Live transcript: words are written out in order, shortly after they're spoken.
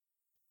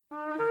For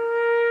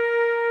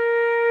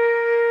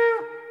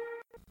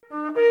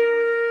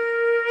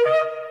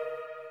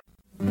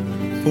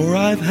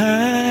I've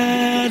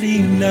had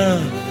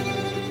enough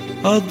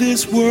of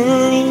this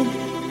world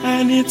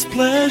and its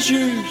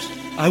pleasures.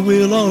 I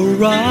will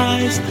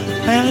arise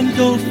and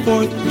go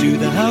forth to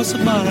the house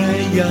of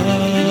my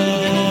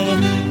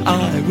God.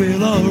 I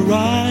will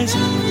arise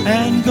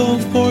and go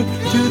forth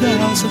to the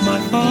house of my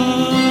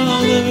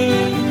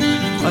Father.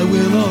 I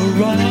will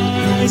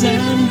arise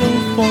and go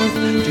forth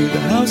to the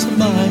house of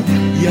my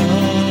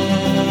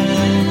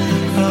God.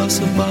 House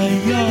of my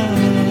God.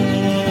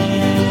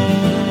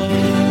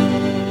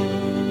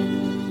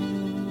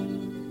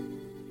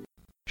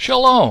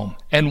 Shalom,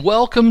 and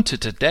welcome to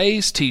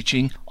today's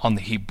teaching on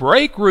the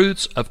Hebraic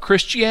roots of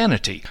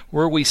Christianity,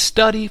 where we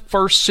study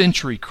first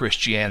century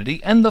Christianity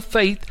and the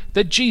faith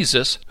that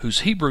Jesus,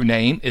 whose Hebrew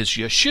name is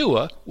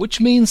Yeshua, which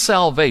means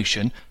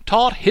salvation,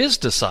 taught his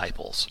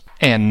disciples.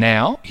 And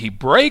now,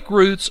 Hebraic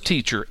roots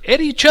teacher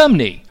Eddie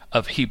Chumney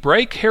of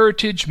Hebraic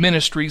Heritage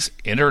Ministries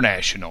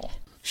International.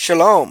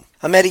 Shalom.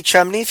 I'm Eddie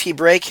Chumney of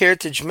Hebraic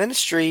Heritage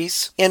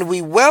Ministries, and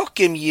we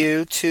welcome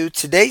you to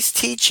today's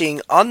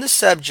teaching on the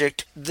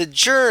subject, The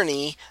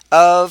Journey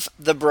of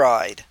the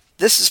Bride.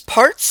 This is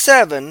part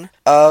 7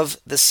 of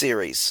the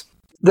series.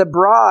 The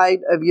bride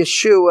of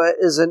Yeshua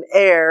is an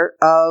heir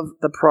of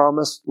the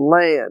promised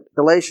land.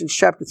 Galatians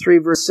chapter 3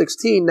 verse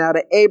 16, now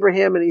to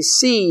Abraham and his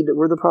seed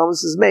were the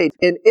promises made.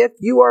 And if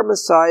you are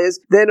Messiahs,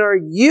 then are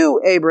you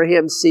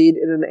Abraham's seed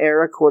and an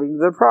heir according to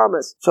the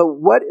promise. So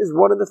what is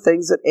one of the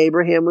things that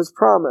Abraham was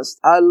promised?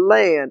 A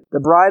land.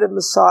 The bride of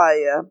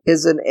Messiah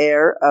is an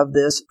heir of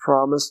this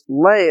promised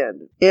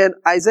land. In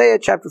Isaiah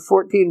chapter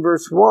 14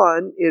 verse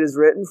 1, it is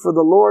written, for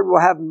the Lord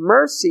will have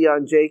mercy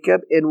on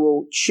Jacob and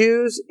will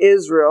choose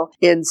Israel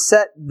and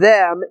set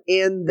them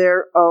in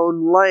their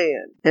own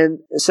land. And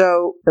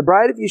so the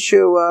bride of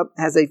Yeshua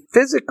has a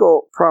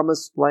physical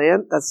promised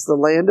land. That's the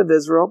land of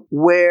Israel,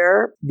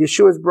 where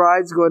Yeshua's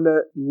bride is going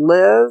to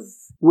live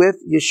with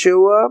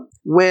Yeshua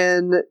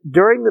when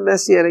during the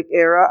Messianic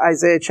era,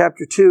 Isaiah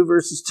chapter 2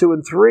 verses 2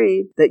 and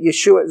 3, that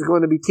Yeshua is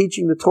going to be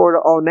teaching the Torah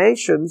to all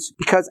nations,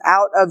 because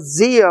out of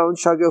Zion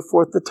shall go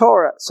forth the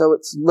Torah. So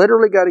it's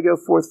literally got to go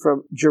forth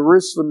from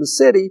Jerusalem, the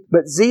city,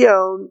 but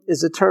Zion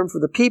is a term for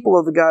the people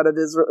of the God of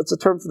Israel. It's a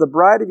term for the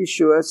bride of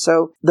Yeshua.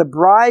 So the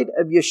bride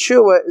of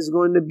Yeshua is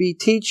going to be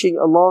teaching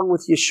along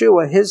with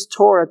Yeshua his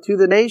Torah to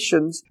the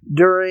nations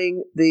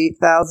during the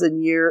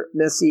 1,000-year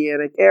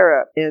Messianic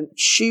era. And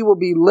she will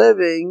be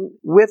living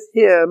with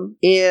him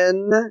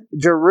in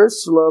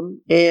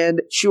Jerusalem,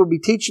 and she will be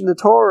teaching the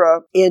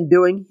Torah and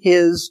doing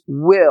his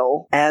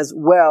will as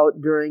well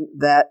during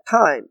that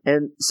time.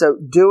 And so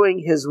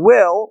doing his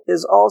will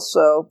is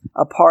also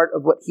a part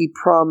of what he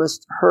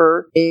promised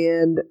her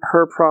and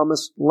her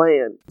promised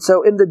land.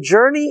 So in the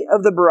journey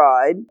of the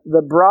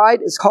bride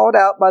is called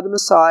out by the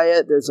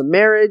Messiah. There's a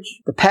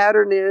marriage. The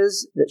pattern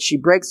is that she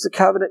breaks the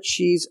covenant.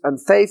 She's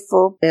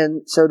unfaithful,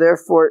 and so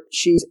therefore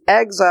she's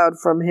exiled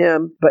from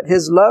him. But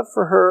his love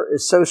for her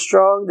is so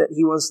strong that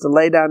he wants to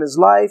lay down his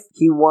life.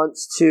 He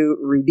wants to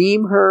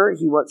redeem her.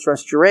 He wants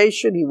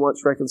restoration. He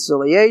wants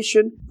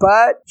reconciliation.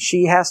 But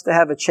she has to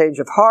have a change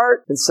of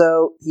heart. And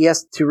so he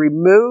has to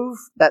remove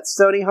that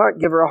stony heart,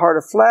 give her a heart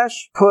of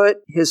flesh, put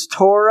his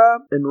Torah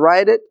and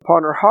write it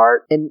upon her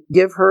heart, and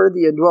give her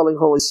the indwelling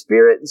Holy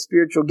Spirit and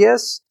spiritual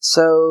gifts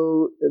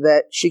so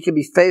that she can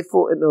be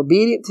faithful and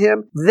obedient to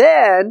him.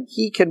 Then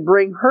he can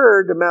bring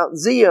her to Mount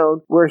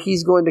Zion, where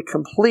he's going to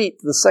complete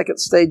the second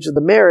stage of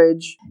the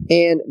marriage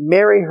and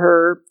marry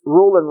her,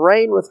 rule and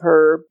reign with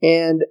her,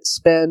 and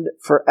spend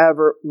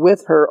forever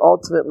with her,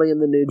 ultimately in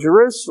the New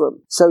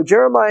Jerusalem. So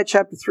Jeremiah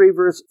chapter 3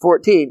 verse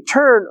 14,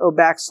 turn, O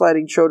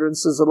backsliding children,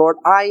 says the Lord,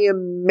 I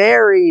am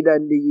married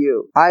unto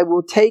you. I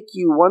will take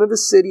you, one of a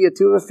city or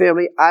two of a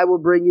family, I will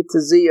bring you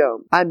to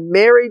Zion. I'm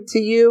married to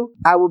you,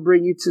 I will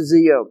bring you to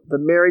Zion. The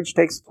marriage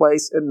takes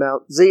place in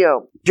Mount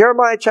Zion.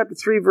 Jeremiah chapter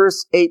 3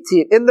 verse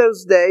 18, in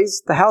those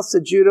days the house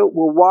of Judah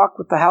will walk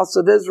with the house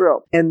of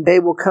Israel, and they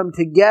will come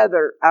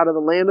together out of the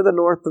land of the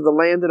north, of the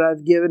land that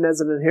I've given as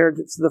an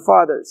inheritance to the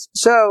fathers.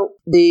 So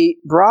the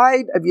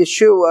bride of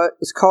Yeshua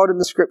is called in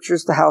the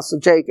scriptures the house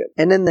of Jacob.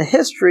 And in the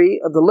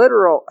history of the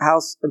literal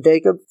house of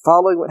Jacob,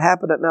 following what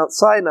happened at Mount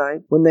Sinai,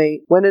 when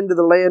they went into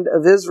the land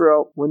of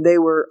Israel, when they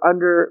were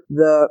under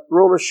the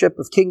rulership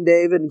of King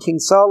David and King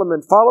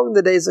Solomon, following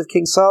the days of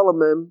King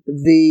Solomon,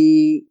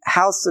 the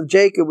house of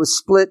Jacob was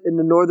split in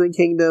the northern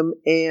kingdom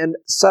and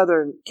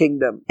southern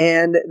kingdom.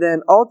 And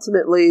then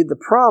ultimately the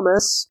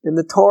promise in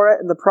the Torah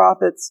and the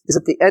prophets is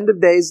at the end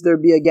of days there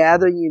be a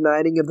gathering,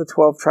 uniting of the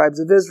 12 tribes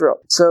of Israel.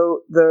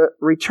 So the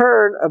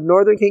return of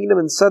northern kingdom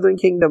and southern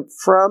kingdom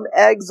from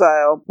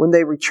exile, when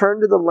they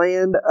return to the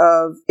land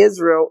of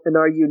Israel and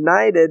are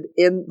united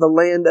in the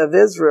land of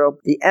Israel,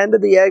 the end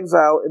of the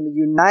exile and the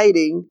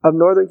uniting of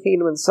northern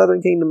kingdom and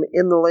southern kingdom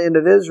in the land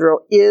of Israel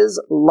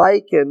is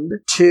likened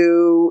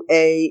to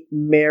a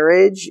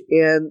marriage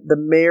and the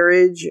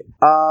marriage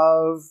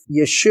of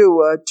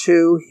Yeshua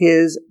to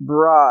his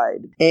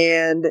bride.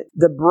 And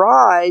the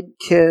bride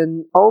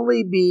can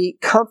only be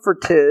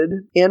comforted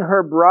in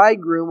her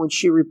bridegroom when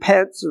she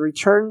repents and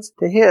returns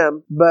to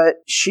him, but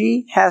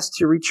she has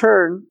to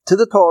return to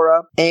the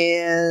Torah,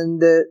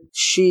 and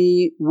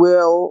she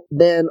will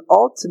then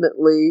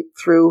ultimately,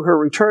 through her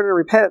return and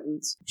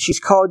repentance, she's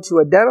called to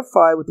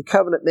identify with the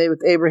covenant made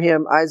with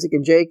Abraham, Isaac,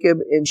 and Jacob,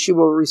 and she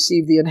will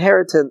receive the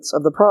inheritance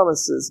of the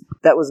promises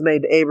that was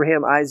made to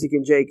Abraham, Isaac,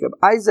 and Jacob.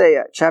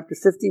 Isaiah chapter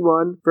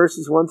 51,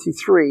 verses 1 through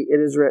 3, it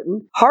is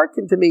written,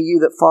 "Hearken to me, you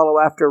that follow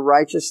after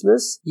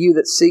righteousness, you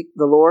that seek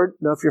the Lord."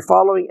 Now, if you're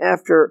following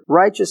after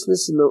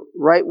righteousness in the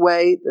right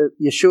way,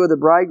 Yeshua the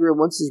bridegroom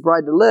wants his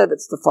bride to live,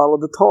 it's to follow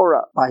the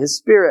Torah by his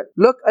Spirit.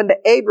 "Look unto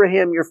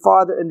Abraham your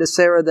father and to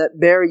Sarah that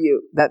bare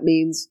you." That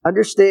means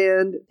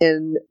understand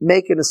and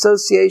make an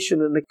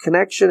association and a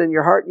connection in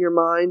your heart and your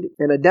mind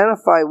and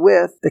identify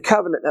with the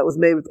covenant that was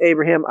made with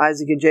Abraham,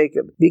 Isaac, and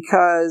Jacob.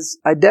 Because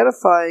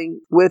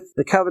identifying with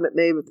the covenant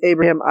made with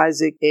Abraham,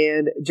 Isaac,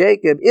 and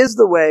Jacob is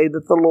the way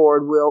that the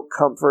Lord will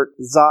comfort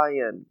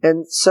Zion.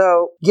 And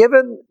so,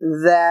 given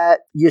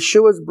that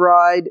Yeshua's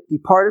bride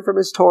departed from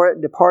his Torah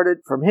and departed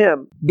from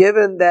him,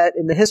 given that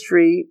in the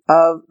history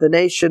of the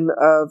nation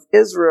of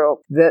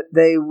Israel that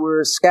they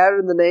were scattered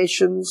in the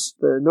nations,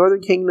 the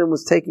northern kingdom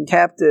was taken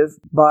captive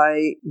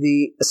by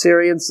the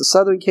Assyrians, the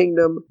southern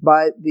kingdom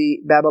by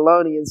the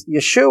Babylonians,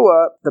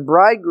 Yeshua, the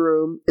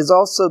bridegroom, is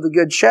also the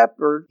good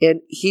shepherd,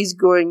 and he's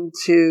going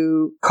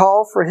to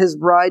call for his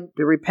bride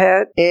to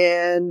repent,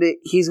 and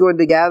he's going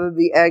to gather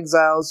the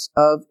exiles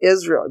of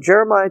Israel.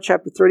 Jeremiah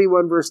chapter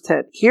 31, verse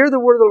 10. "Hear the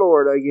word of the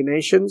Lord, O you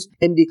nations,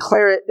 and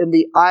declare it in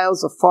the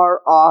isles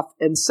afar off,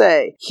 and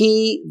say,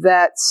 He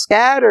that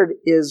scattered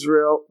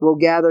Israel will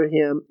gather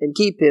him and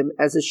keep him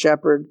as a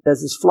shepherd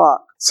does his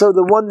flock." So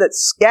the one that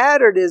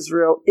scattered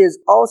Israel is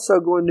also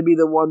going to be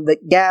the one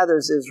that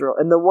gathers Israel.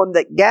 And the one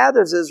that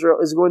gathers Israel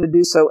is going to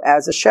do so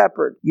as a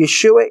shepherd.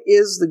 Yeshua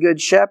is the good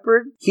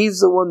shepherd.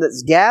 He's the one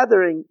that's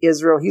gathering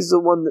Israel. He's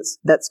the one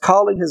that's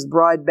calling his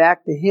bride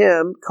back to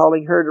him,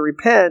 calling her to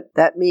repent.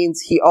 That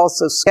means he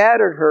also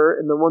scattered her,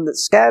 and the one that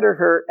scattered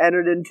her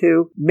entered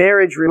into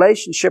marriage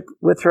relationship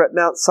with her at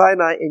Mount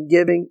Sinai in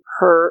giving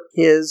her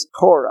his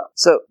Torah.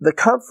 So the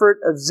comfort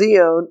of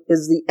Zion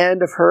is the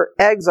end of her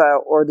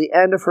exile, or the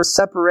end of her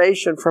separation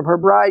from her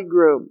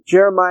bridegroom.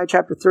 Jeremiah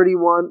chapter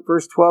 31,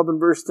 verse 12 and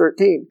verse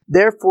 13.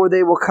 "Therefore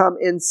they will come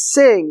and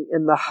sing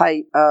in the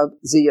height of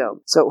Zion."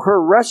 So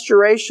her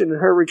restoration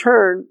and her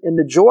return and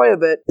the joy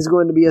of it is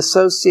going to be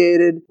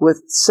associated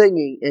with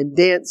singing and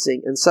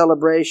dancing and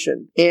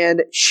celebration.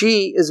 And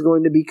she is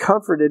going to be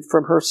comforted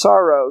from her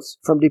sorrows,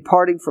 from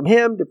departing from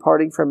him,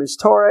 departing from his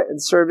Torah,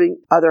 and serving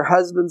other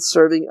husbands,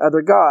 serving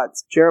other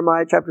gods.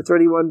 Jeremiah chapter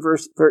 31,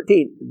 verse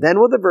 13. "Then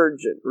will the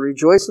virgin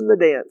rejoice in the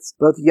dance,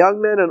 both young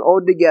men and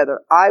old together.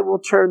 I will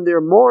turn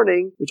their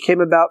mourning, which came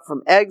about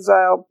from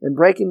exile and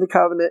breaking the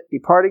covenant,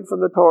 departing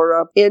from the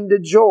Torah, into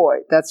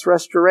joy." That's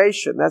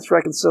restoration. That's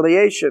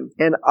reconciliation.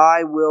 "And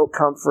I will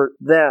comfort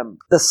them."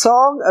 The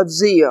song of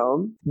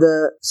Zion,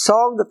 the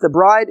song that the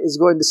bride is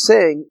going to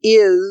sing,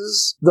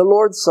 is the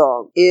Lord's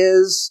song,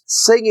 is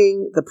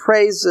singing the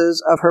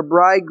praises of her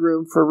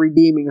bridegroom for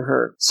redeeming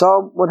her.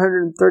 Psalm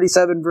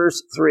 137,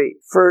 verse 3.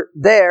 "For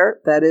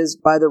there," that is,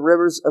 by the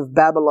rivers of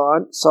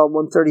Babylon, Psalm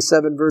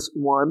 137, verse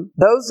 1,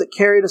 "those that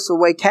carried us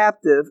away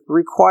captive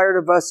required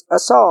of us a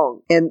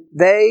song, and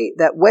they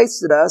that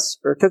wasted us,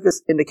 or took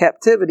us into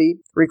captivity,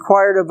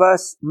 required of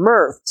us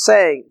mirth,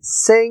 saying,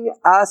 Sing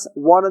us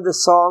one of the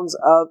songs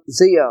of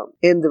Zion."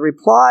 And the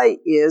reply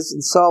is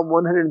in Psalm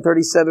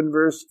 137,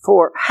 verse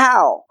 4,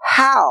 How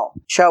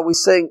shall we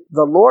sing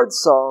the Lord's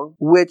song,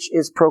 which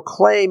is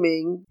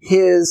proclaiming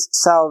his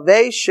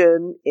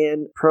salvation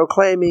and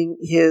proclaiming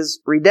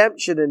his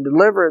redemption and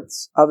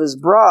deliverance of his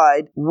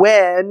bride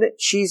when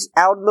she's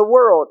out in the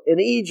world, in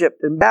Egypt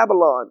and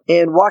Babylon,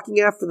 and walking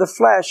after the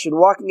flesh and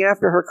walking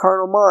after her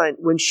carnal mind,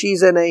 when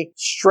she's in a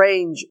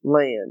strange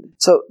land?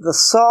 So the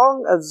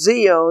song of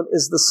Zion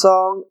is the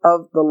song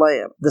of the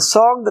Lamb. The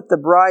song that the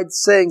bride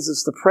sings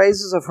is the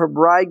praises of her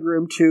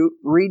bridegroom to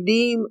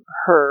redeem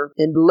her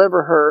and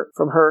deliver her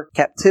from her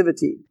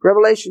captivity.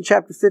 Revelation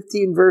chapter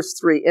 15, verse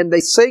 3, "And they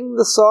sing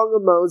the song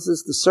of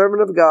Moses, the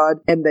servant of God,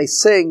 and they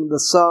sing the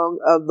song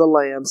of the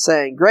Lamb,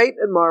 saying, Great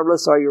and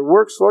marvelous are your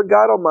works, Lord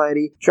God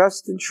Almighty.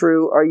 Just and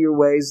true are your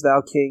ways,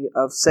 thou King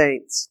of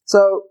saints."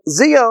 So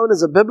Zion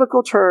is a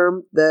biblical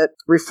term that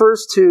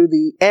refers to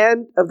the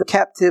end of the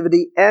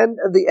captivity, end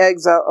of the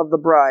exile of the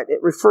bride.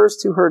 It refers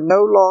to her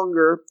no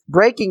longer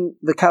breaking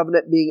the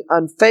covenant, being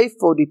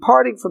unfaithful,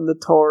 departing from the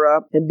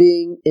Torah, and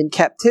being in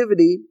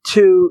captivity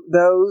to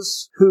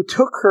those who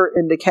took her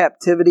into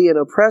captivity and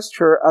oppressed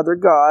her, other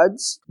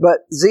gods.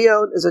 But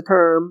Zion is a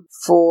term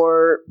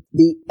for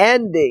the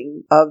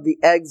ending of the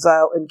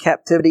exile and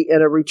captivity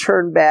and a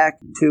return back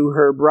to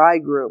her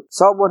bridegroom.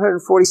 Psalm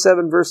 147,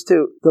 27 verse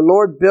 2, the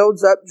Lord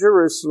builds up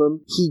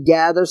Jerusalem. He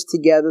gathers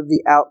together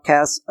the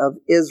outcasts of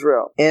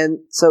Israel. And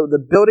so the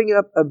building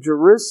up of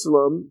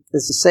Jerusalem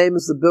is the same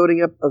as the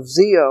building up of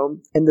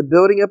Zion. And the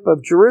building up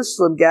of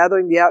Jerusalem,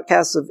 gathering the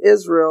outcasts of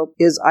Israel,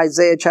 is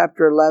Isaiah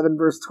chapter 11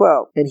 verse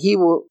 12. And he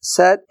will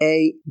set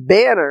a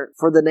banner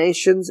for the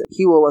nations.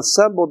 He will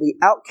assemble the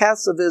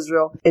outcasts of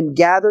Israel and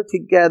gather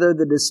together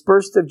the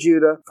dispersed of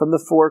Judah from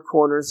the four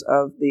corners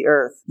of the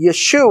earth.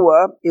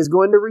 Yeshua is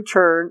going to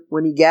return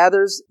when he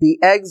gathers the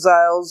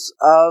exiles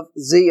of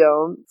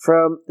Zion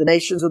from the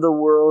nations of the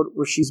world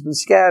where she's been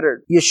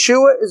scattered.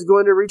 Yeshua is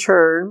going to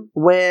return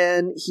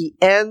when he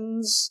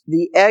ends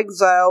the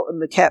exile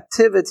and the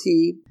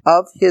captivity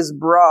of his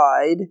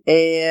bride,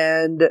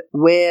 and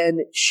when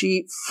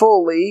she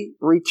fully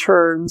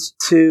returns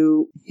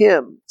to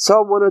him.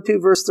 Psalm 102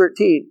 verse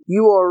 13,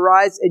 you will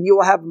arise and you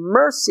will have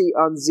mercy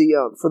on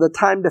Zion, for the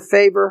time to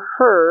favor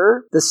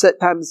her, the set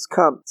time has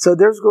come. So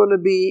there's going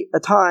to be a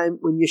time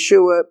when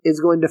Yeshua is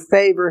going to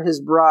favor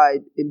his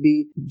bride and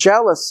be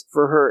jealous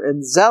for her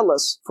and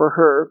zealous for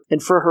her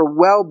and for her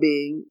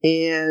well-being,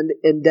 and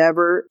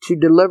endeavor to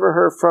deliver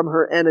her from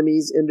her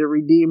enemies and to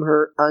redeem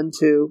her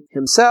unto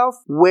himself,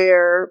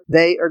 where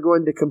they are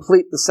going to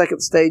complete the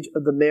second stage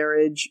of the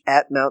marriage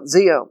at Mount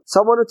Zion.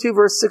 Psalm 102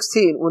 verse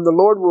 16, when the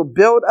Lord will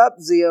build up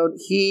Zion,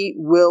 he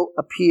will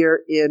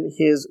appear in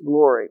his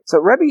glory. So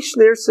Rebbe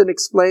Schneerson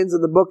explains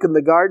in the book In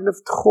the Garden of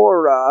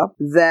Torah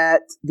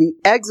that the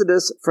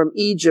exodus from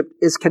Egypt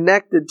is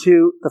connected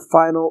to the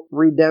final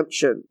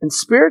redemption. And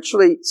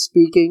spiritually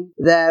speaking,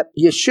 that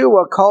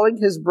Yeshua calling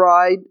his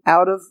bride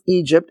out of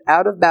Egypt,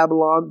 out of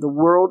Babylon, the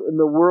world and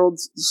the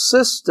world's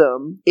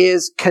system,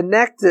 is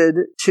connected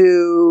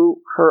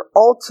to her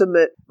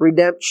ultimate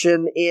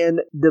redemption in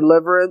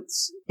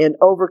deliverance, in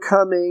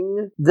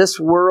overcoming this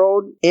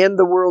world and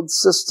the world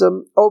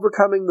system,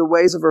 overcoming the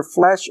ways of her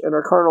flesh and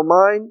her carnal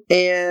mind,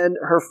 and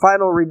her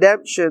final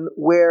redemption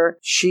where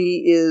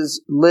she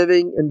is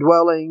living and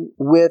dwelling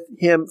with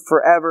him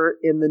forever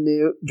in the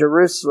New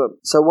Jerusalem.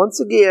 So once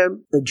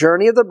again, the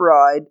journey of the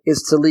bride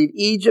is to leave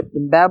Egypt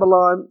and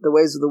Babylon, the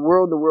ways of the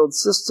world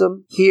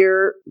system,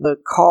 hear the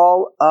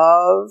call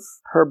of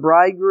her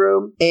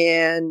bridegroom,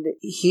 and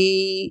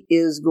he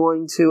is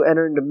going to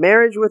enter into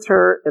marriage with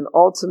her and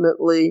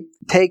ultimately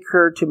take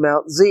her to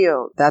Mount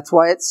Zion. That's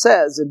why it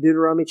says in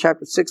Deuteronomy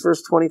chapter 6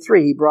 verse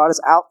 23, he brought us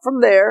out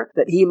from there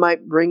that he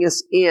might bring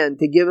us in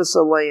to give us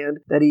a land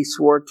that he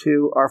swore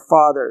to our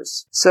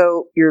fathers.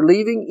 So you're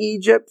leaving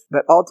Egypt,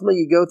 but ultimately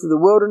you go through the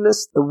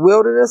wilderness. The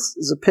wilderness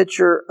is a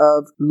picture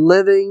of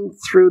living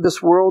through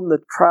this world and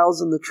the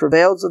trials and the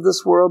travails of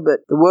this world, but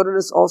the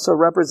wilderness also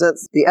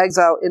represents the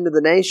exile into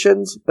the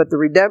nations, but the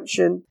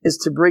redemption is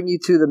to bring you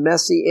to the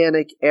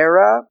Messianic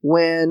era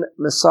when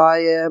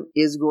Messiah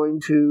is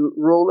going to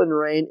rule and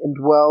reign and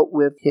dwell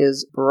with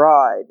his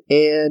bride.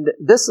 And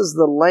this is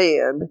the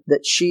land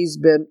that she's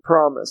been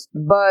promised.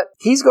 But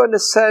he's going to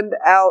send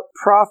out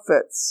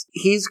prophets.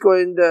 He's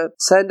going to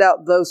send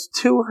out those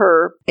to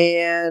her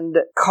and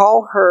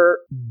call her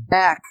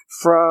back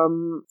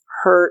from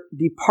her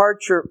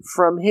departure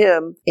from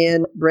him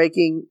in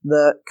breaking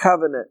the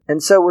covenant.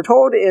 And so we're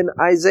told in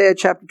Isaiah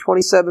chapter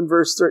 27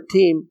 verse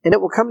 13, and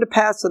it will come to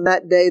pass in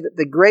that day that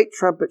the great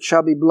trumpet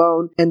shall be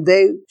blown, and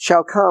they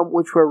shall come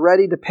which were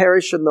ready to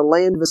perish in the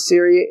land of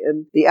Assyria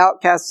and the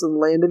outcasts in the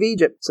land of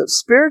Egypt. So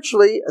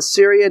spiritually,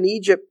 Assyria and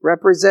Egypt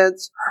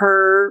represents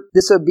her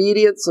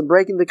disobedience and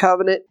breaking the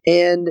covenant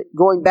and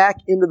going back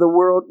into the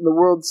world and the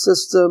world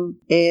system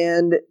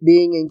and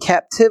being in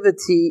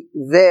captivity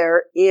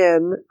there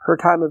in her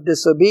time of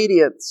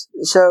disobedience.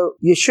 So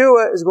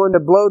Yeshua is going to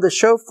blow the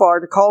shofar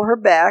to call her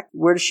back.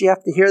 Where does she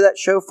have to hear that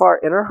shofar?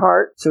 In her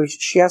heart. So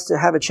she has to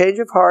have a change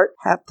of heart,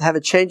 have to have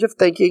a change of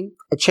thinking,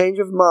 a change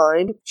of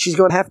mind. She's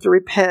going to have to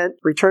repent,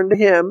 return to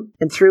him,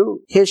 and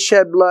through his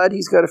shed blood,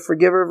 he's going to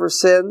forgive her of her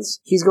sins.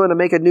 He's going to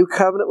make a new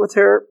covenant with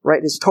her,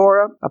 write his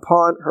Torah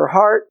upon her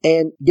heart,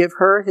 and give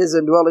her his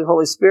indwelling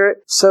Holy Spirit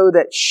so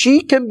that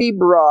she can be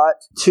brought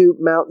to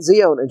Mount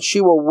Zion, and she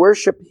will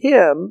worship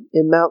him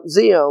in Mount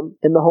Zion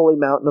in the holy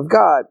mountain of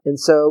God. And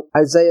so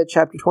Isaiah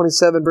chapter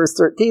 27 verse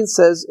 13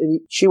 says,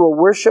 and she will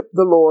worship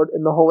the Lord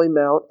in the holy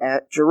mount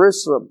at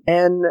Jerusalem.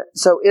 And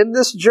so in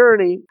this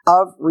journey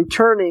of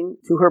returning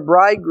to her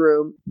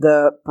bridegroom,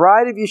 the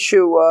bride of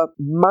Yeshua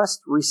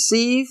must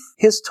receive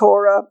his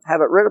Torah,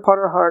 have it written upon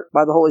her heart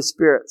by the Holy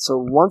Spirit. So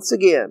once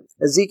again,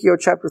 Ezekiel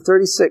chapter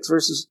 36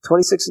 verses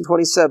 26 and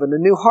 27, a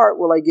new heart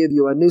will I give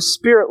you, a new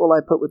spirit will I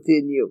put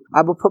within you.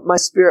 I will put my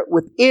spirit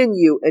within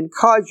you and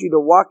cause you to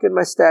walk in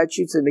my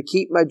statutes and to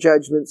keep my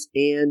judgments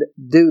and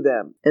do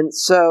them. And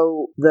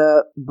so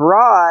the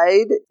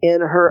bride,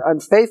 in her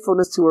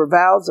unfaithfulness to her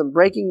vows and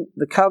breaking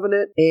the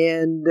covenant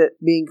and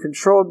being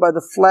controlled by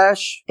the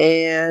flesh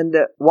and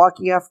walking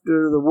walking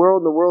after the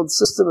world and the world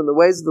system and the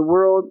ways of the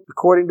world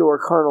according to her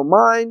carnal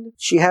mind.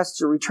 She has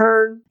to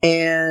return,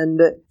 and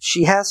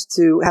she has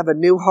to have a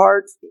new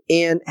heart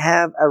and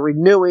have a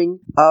renewing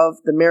of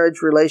the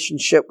marriage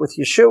relationship with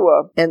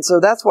Yeshua. And so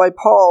that's why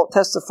Paul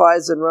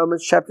testifies in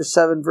Romans chapter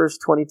 7 verse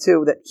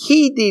 22 that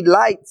he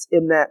delights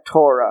in that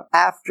Torah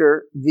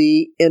after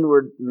the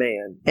inward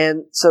man.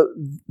 And so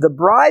the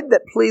bride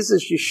that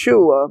pleases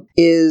Yeshua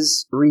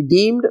is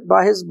redeemed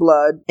by his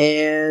blood,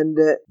 and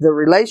the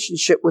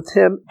relationship with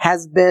him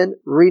has been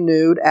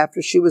renewed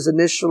after she was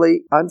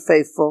initially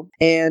unfaithful.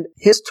 And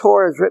his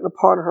Torah is written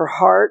upon her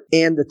heart,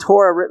 and the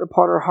Torah written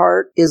upon her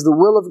heart is the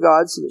will of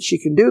God so that she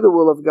can do the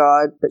will of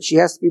God, but she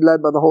has to be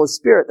led by the Holy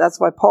Spirit. That's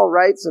why Paul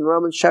writes in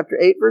Romans chapter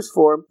 8 verse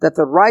 4 that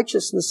the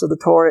righteousness of the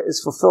Torah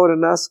is fulfilled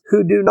in us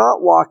who do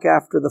not walk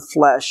after the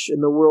flesh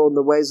in the world and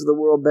the ways of the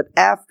world, but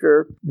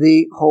after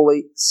the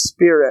Holy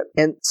Spirit.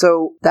 And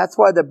so that's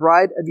why the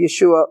bride of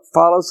Yeshua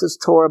follows his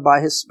Torah by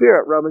his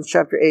Spirit. Romans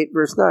chapter 8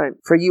 verse 9.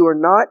 For you are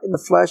not in the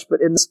flesh,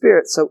 but in the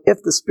Spirit. So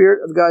if the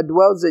Spirit of God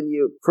dwells in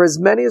you, for as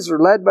many as are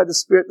led by the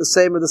Spirit, the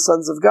same are the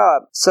sons of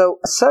God. So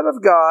a son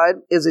of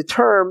God is a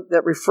term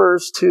that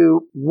refers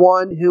to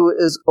one who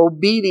is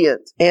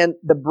obedient. And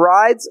the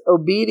bride's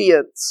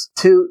obedience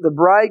to the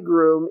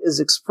bridegroom is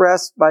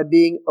expressed by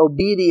being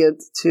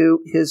obedient to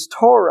his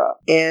Torah.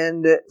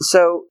 And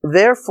so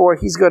therefore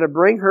he's going to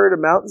bring her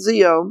to Mount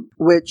Zion,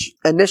 which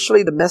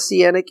initially the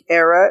Messianic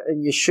era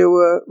and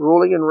Yeshua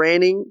ruling and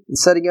reigning and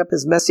setting up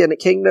his Messianic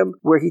kingdom,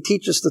 where he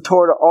teaches the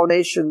Torah to all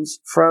nations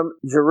from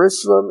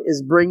Jerusalem,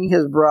 is bringing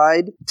his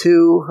bride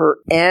to her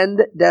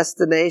end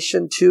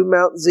destination to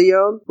Mount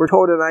Zion. We're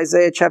told in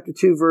Isaiah chapter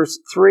 2 verse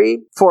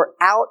 3, for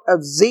out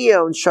of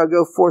Zion shall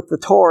go forth the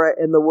Torah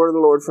and the word of the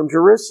Lord from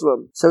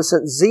Jerusalem. So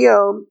since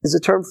Zion is a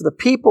term for the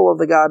people of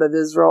the God of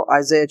Israel,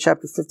 Isaiah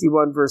chapter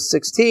 51 verse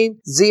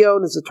 16,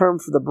 Zion is a term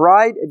for the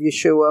bride of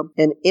Yeshua,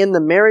 and in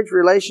the marriage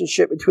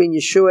relationship between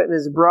Yeshua and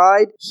his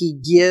bride, he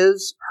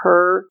gives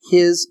her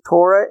his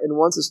Torah and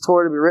wants his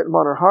Torah to be written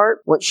upon her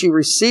heart. Once she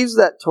receives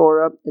that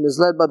Torah and is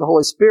led by the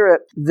Holy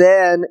Spirit,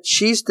 then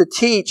she's to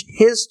teach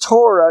his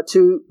Torah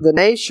to the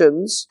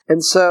nations.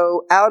 And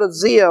so out of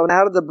Zion,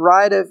 out of the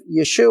bride of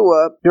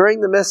Yeshua,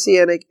 during the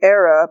Messianic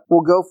era,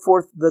 will go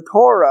forth the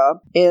Torah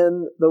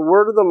and the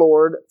word of the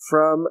Lord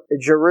from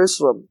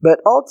Jerusalem. But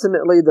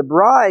ultimately, the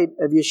bride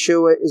of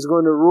Yeshua is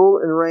going to rule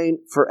and reign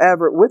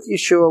forever with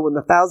Yeshua when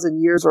the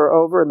 1,000 years are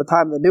over and the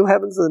time of the new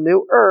heavens and the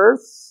new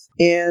earth.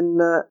 In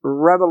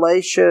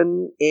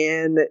Revelation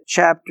in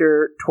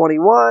chapter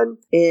 21,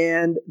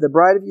 and the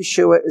bride of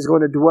Yeshua is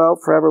going to dwell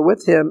forever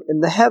with him in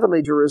the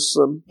heavenly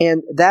Jerusalem,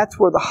 and that's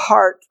where the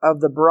heart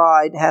of the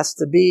bride has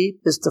to be,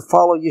 is to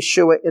follow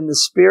Yeshua in the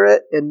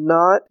spirit and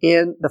not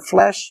in the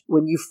flesh.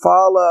 When you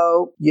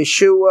follow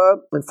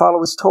Yeshua and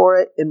follow his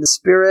Torah in the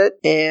spirit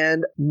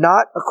and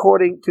not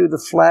according to the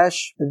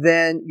flesh,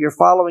 then you're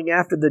following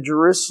after the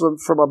Jerusalem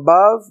from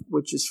above,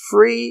 which is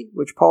free,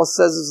 which Paul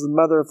says is the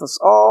mother of us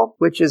all,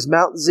 which is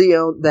Mount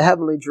Zion, the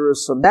heavenly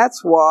Jerusalem.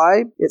 That's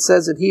why it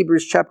says in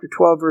Hebrews chapter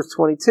 12 verse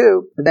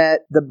 22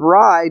 that the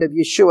bride of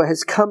Yeshua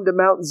has come to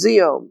Mount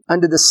Zion,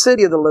 unto the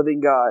city of the living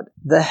God,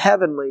 the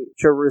heavenly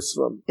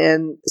Jerusalem.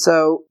 And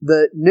so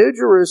the new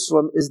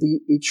Jerusalem is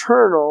the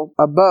eternal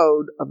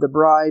abode of the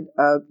bride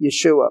of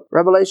Yeshua.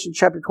 Revelation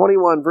chapter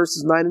 21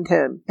 verses 9 and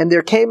 10. And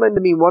there came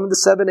unto me one of the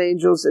 7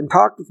 angels and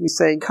talked with me,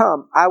 saying,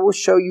 Come, I will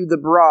show you the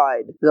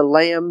bride, the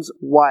Lamb's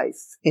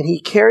wife. And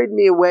he carried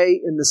me away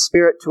in the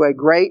spirit to a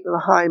great and a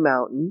high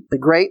mountain. The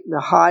great and the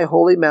high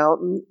holy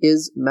mountain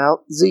is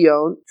Mount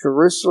Zion.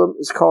 Jerusalem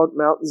is called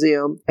Mount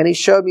Zion. And he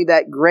showed me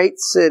that great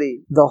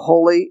city, the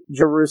holy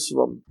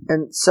Jerusalem.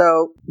 And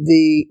so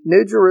the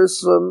New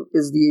Jerusalem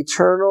is the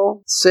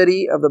eternal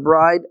city of the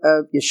bride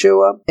of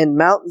Yeshua, and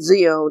Mount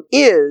Zion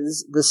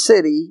is the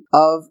city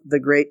of the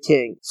great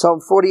King. Psalm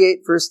 48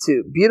 verse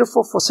 2.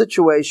 Beautiful for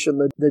situation.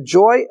 The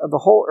joy of the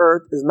whole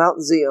earth is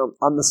Mount Zion,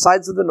 on the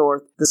sides of the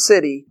north, the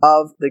city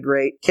of the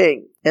great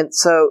King. And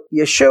so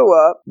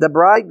Yeshua, the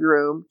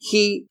bridegroom,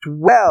 he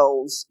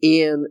dwells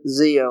in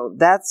Zion.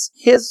 That's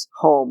his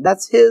home.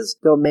 That's his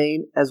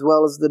domain as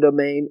well as the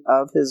domain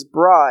of his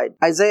bride.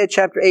 Isaiah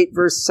chapter 8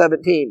 verse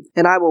 17.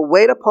 And I will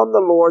wait upon the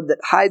Lord that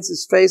hides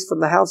his face from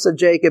the house of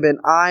Jacob, and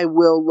I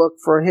will look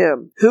for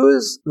him. Who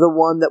is the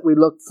one that we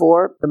look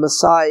for? The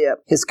Messiah.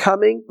 His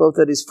coming, both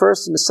at his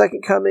first and his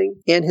second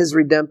coming, and his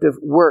redemptive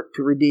work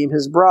to redeem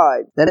his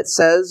bride. Then it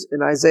says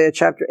in Isaiah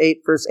chapter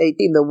 8 verse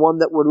 18, the one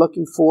that we're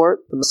looking for,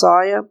 the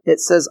Messiah, it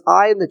says,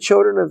 I and the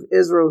children of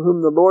Israel,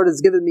 whom the Lord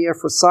has given me, are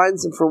for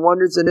signs and for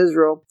wonders in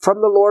Israel,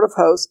 from the Lord of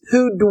hosts,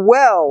 who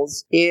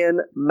dwells in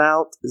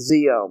Mount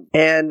Zion.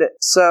 And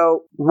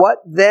so, what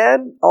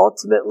then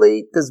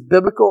ultimately does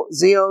biblical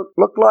Zion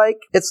look like?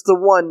 It's the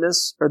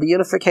oneness, or the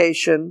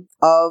unification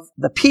of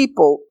the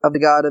people of the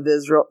God of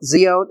Israel.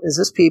 Zion is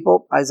his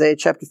people, Isaiah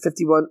chapter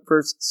 51,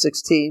 verse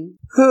 16,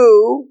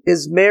 who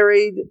is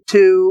married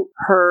to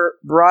her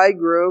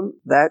bridegroom,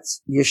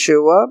 that's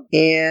Yeshua,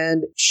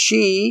 and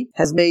she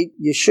has made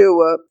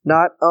Yeshua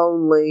not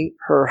only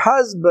her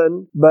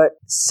husband, but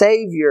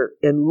Savior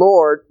and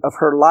Lord of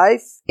her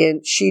life,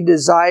 and she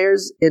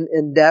desires and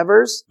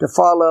endeavors to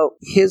follow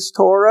His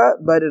Torah,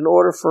 but in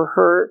order for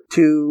her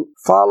to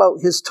follow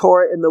His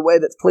Torah in the way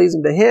that's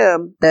pleasing to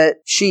Him, that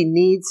she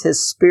needs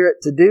His Spirit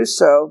to do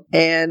so,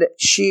 and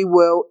she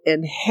will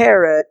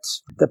inherit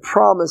the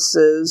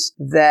promises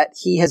that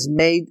He has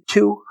made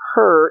to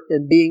her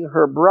in being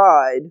her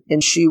bride,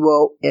 and she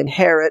will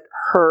inherit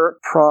her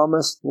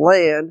promised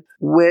land,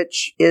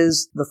 which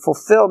is the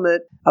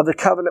fulfillment of the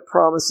covenant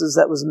promises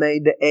that was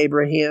made to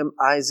Abraham,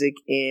 Isaac,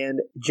 and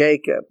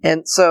Jacob.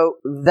 And so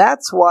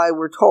that's why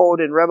we're told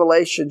in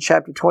Revelation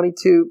chapter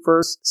 22,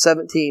 verse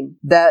 17,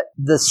 that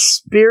the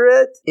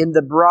Spirit in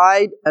the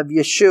bride of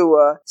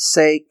Yeshua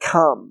say,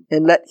 "Come,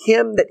 and let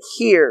him that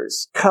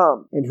hears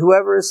come, and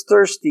whoever is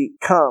thirsty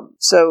come."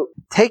 So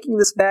taking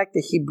this back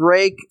to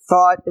Hebraic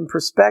thought and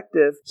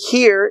perspective,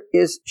 here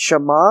is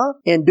Shema,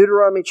 and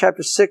Deuteronomy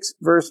chapter 6,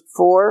 verse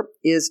 4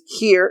 is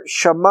 "Hear,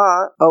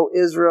 Shema, O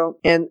Israel."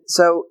 And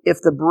so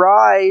if the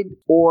bride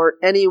or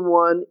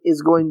anyone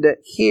is going to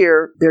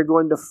hear, they're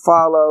going to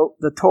follow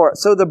the Torah.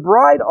 So the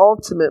bride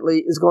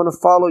ultimately is going to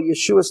follow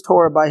Yeshua's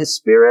Torah by His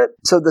Spirit.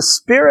 So the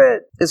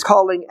Spirit is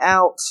calling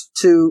out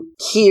to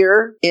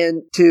hear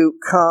and to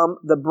come.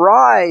 The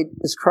bride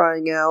is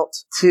crying out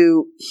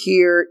to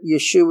hear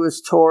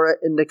Yeshua's Torah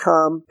and to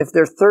come. If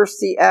they're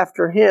thirsty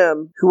after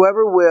Him,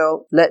 whoever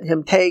will, let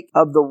him take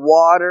of the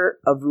water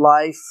of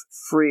life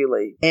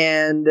freely.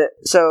 And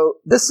so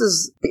this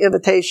is the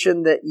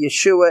invitation that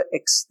Yeshua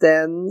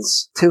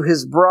extends to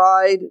His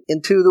bride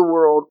and to the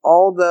world,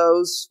 all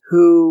those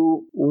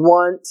who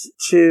want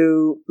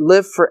to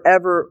live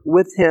forever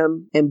with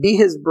Him and be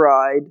His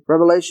bride.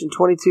 Revelation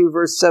 22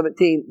 verse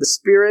 17, the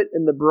Spirit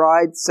and the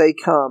bride say,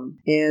 "Come."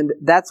 And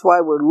that's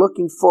why we're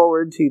looking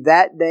forward to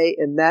that day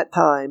and that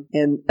time.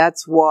 And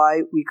that's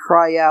why we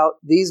cry out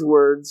these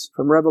words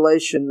from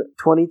Revelation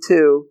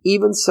 22,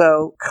 "Even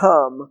so,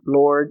 come,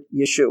 Lord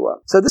Yeshua."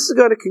 So this is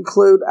going to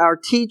conclude our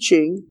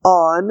teaching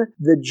on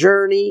the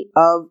journey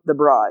of the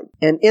bride.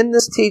 And in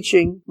this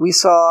teaching, we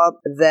saw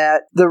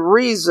that the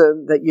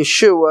reason that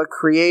Yeshua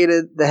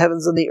created the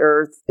heavens and the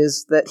earth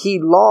is that He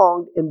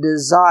longed and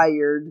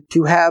desired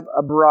to have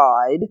a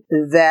bride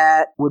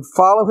that would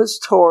follow His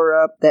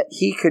Torah, that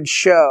He could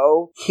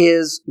show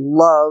His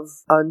love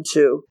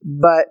unto.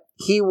 But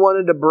He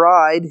wanted a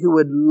bride who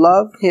would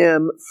love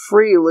Him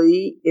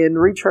freely in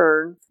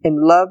return, and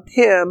loved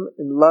Him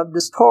and loved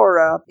His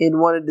Torah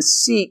and wanted to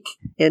seek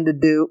and to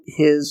do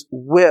His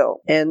will.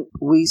 And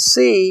we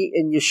see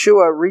in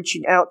Yeshua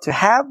reaching out to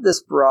have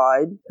this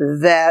bride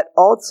that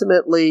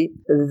ultimately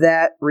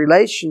that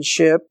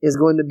relationship is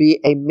going to be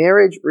a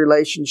marriage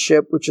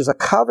relationship, which is a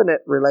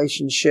covenant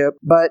relationship.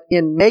 But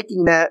in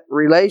making that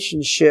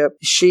relationship,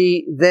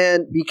 she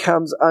then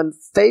becomes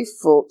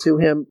unfaithful to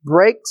Him,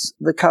 breaks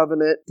the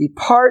covenant,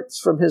 departs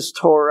from His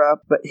Torah,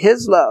 but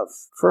His love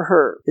for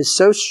her is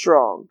so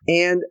strong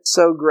and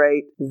so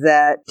great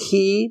that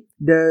He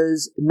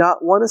does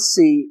not want to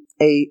see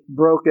a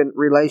broken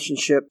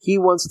relationship. He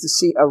wants to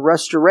see a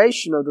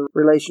restoration of the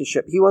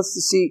relationship. He wants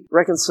to see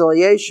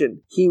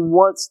reconciliation. He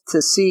wants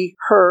to see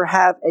her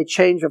have a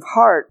change of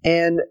heart.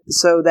 And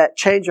so that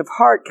change of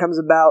heart comes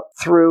about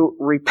through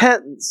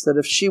repentance, that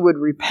if she would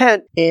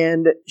repent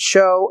and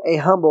show a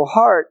humble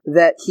heart,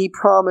 that He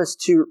promised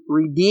to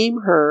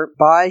redeem her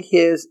by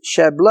His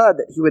shed blood,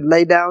 that He would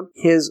lay down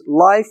His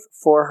life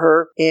for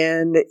her,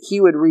 and He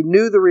would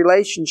renew the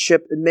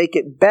relationship and make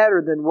it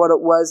better than what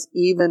it was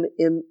even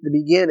in the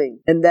beginning.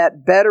 And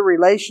that better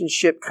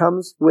relationship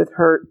comes with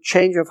her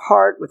change of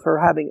heart, with her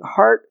having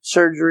heart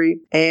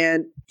surgery,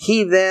 and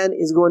He then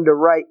is going to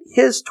write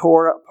His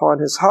Torah upon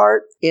His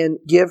heart and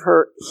give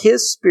her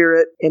His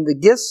Spirit and the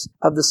gifts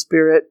of the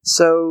Spirit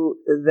so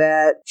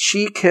that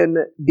she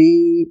can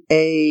be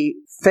a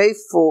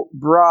faithful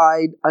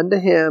bride unto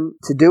Him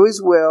to do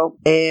His will,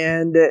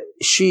 and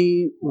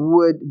she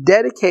would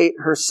dedicate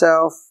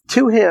herself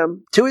to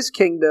Him, to His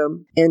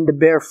kingdom, and to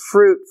bear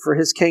fruit for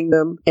His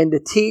kingdom, and to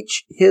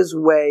teach His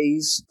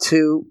ways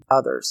to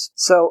others.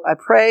 So I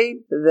pray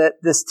that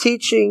this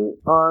teaching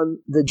on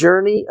the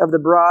journey of the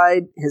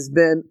bride has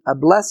been a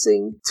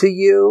blessing to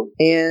you,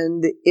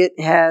 and it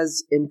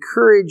has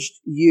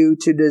encouraged you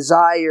to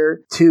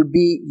desire to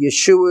be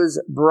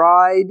Yeshua's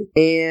bride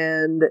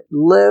and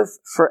live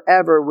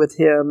forever with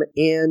Him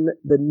in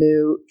the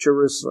New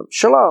Jerusalem.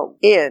 Shalom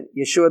in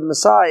Yeshua the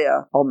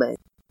Messiah. Amen.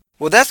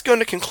 Well, that's going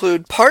to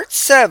conclude part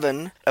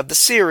 7 of the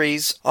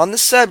series on the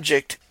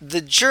subject,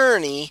 the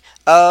journey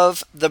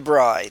of the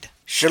bride.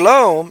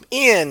 Shalom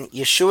in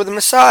Yeshua the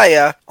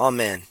Messiah.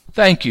 Amen.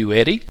 Thank you,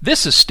 Eddie.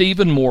 This is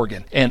Stephen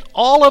Morgan, and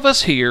all of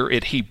us here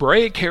at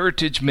Hebraic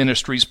Heritage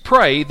Ministries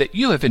pray that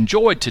you have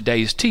enjoyed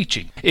today's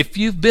teaching. If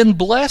you've been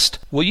blessed,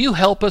 will you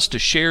help us to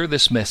share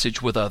this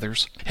message with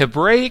others?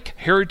 Hebraic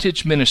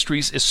Heritage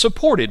Ministries is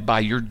supported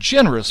by your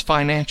generous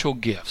financial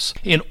gifts.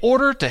 In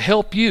order to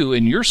help you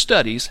in your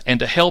studies and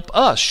to help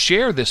us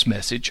share this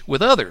message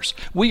with others,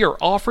 we are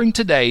offering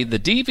today the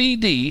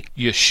DVD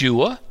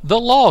Yeshua the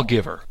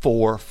Lawgiver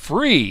for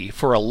free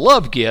for a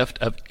love gift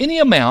of any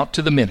amount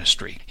to the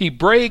ministry.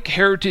 Hebraic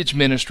Heritage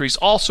Ministries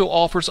also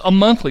offers a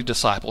monthly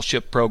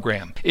discipleship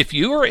program. If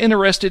you are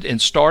interested in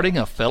starting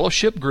a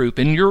fellowship group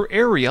in your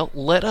area,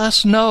 let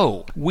us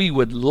know. We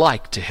would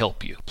like to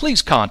help you.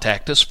 Please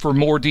contact us for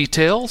more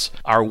details.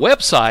 Our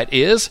website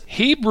is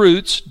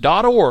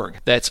Hebroots.org.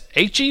 That's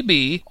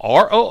Hebroots.org.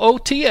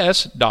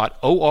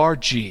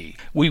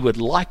 We would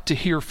like to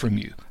hear from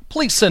you.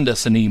 Please send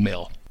us an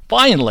email.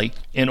 Finally,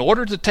 in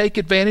order to take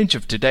advantage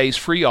of today's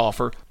free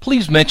offer,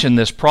 please mention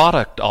this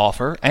product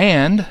offer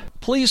and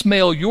please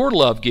mail your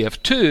love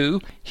gift to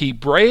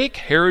Hebraic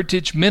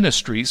Heritage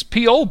Ministries,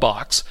 P.O.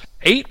 Box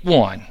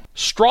 81,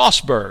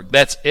 Strasburg,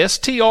 that's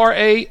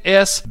Strasburg,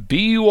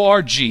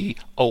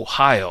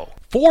 Ohio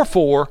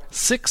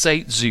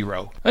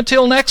 44680.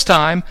 Until next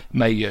time,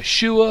 may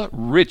Yeshua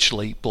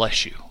richly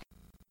bless you.